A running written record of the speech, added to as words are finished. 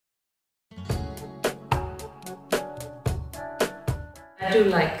I do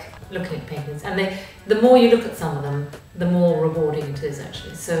like looking at paintings, and the more you look at some of them, the more rewarding it is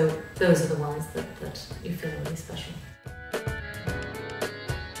actually. So those are the ones that you feel really special.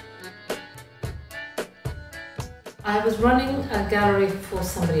 I was running a gallery for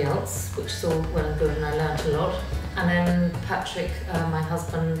somebody else, which is all well and good, and I learnt a lot. And then Patrick, my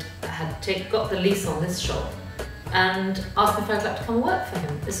husband, got the lease on this shop and asked me if I'd like to come and work for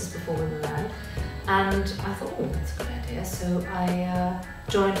him. This is before we were married. And I thought, oh, that's a good idea. So I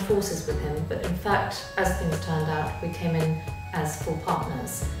joined forces with him. But in fact, as things turned out, we came in as full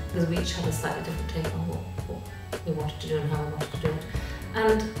partners because we each had a slightly different take on what we wanted to do and how we wanted to do it.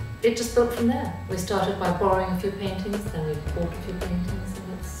 And it just built from there. We started by borrowing a few paintings, then we bought a few paintings,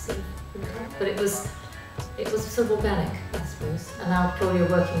 and it's sort of built up. But it was sort of organic, I suppose. And now, Claudia,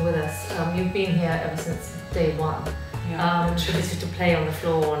 working with us, you've been here ever since day one. Yeah, she used to play on the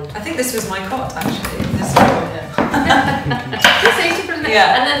floor. And I think this was my cot, actually. This Claudia. So you put it there.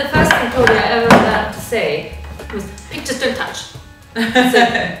 Yeah. And then the first thing Claudia ever learned to say was, "Pictures don't touch."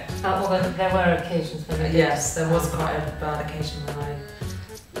 So, although there were occasions when we did. Yes, there was quite a bad occasion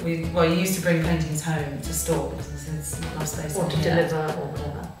when you used to bring paintings home to store because there's not enough space. Or to deliver or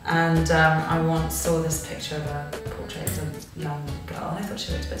whatever. And I once saw this picture of a portrait of a young girl and I thought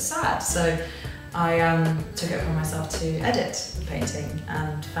she looked a bit sad. So I took it upon myself to edit the painting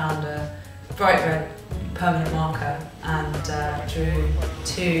and found a bright red permanent marker and drew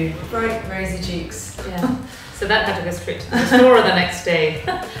two bright rosy cheeks. Yeah. So that had to go straight to the restorer the next day.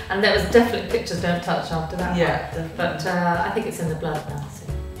 And there was definitely pictures don't touch after that. Yeah, one. But I think it's in the blood now. So.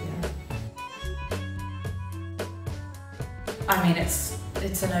 I mean, it's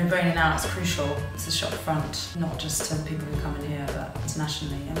a no-brainer now, it's crucial. It's a shop front, not just to the people who come in here, but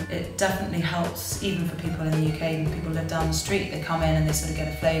internationally. And it definitely helps, even for people in the UK, when people live down the street, they come in and they sort of get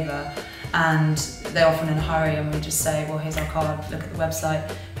a flavour, and they're often in a hurry, and we just say, well, here's our card, look at the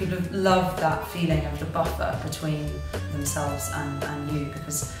website. People love that feeling of the buffer between themselves and you,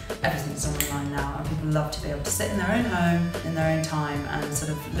 because everything's online now, and people love to be able to sit in their own home, in their own time, and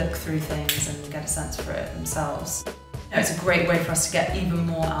sort of look through things and get a sense for it themselves. It's a great way for us to get even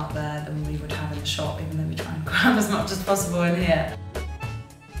more out there than we would have in the shop, even though we try and grab as much as possible in here.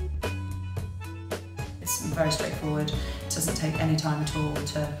 It's very straightforward. It doesn't take any time at all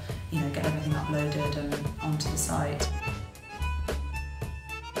to, get everything uploaded and onto the site.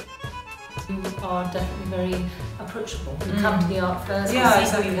 You are definitely very approachable. You come to the art fairs, yeah, you see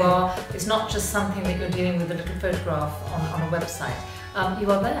exactly. who you are. It's not just something that you're dealing with a little photograph on a website.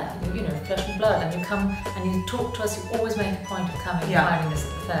 You are there, flesh and blood, and you come and you talk to us. You always make a point of coming and finding us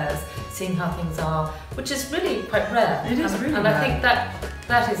at the fairs, seeing how things are, which is really quite rare. It is really rare. And I think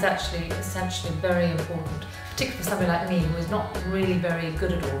that is actually essentially very important, particularly for somebody like me who is not really very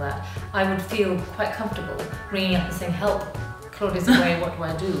good at all that. I would feel quite comfortable ringing up and saying, "Help, Claudia's away, what do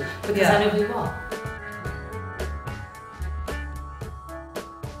I do?" Because I know who you are.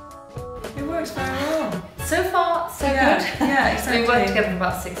 It works very well. So far, so good. Yeah, exactly. We've worked together for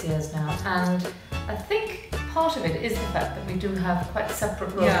about 6 years now, and I think part of it is the fact that we do have quite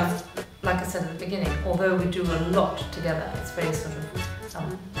separate roles. Yeah. Like I said at the beginning, although we do a lot together, it's very sort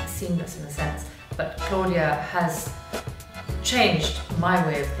of seamless in a sense. But Claudia has changed my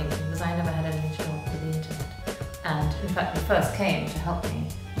way of thinking because I never had anything to do with the internet. And in fact, you first came to help me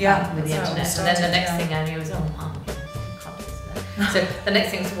with the internet, and then the next thing I knew was, oh, Mum, so the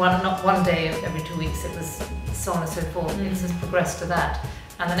next thing is not one day every 2 weeks, it was so on and so forth. It's just progressed to that.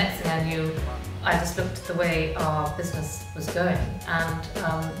 And the next thing I knew, I just looked at the way our business was going, and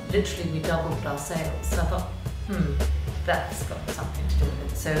literally we doubled our sales. So I thought, that's got something to do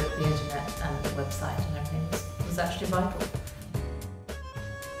with it. So the internet and the website and everything was actually vital.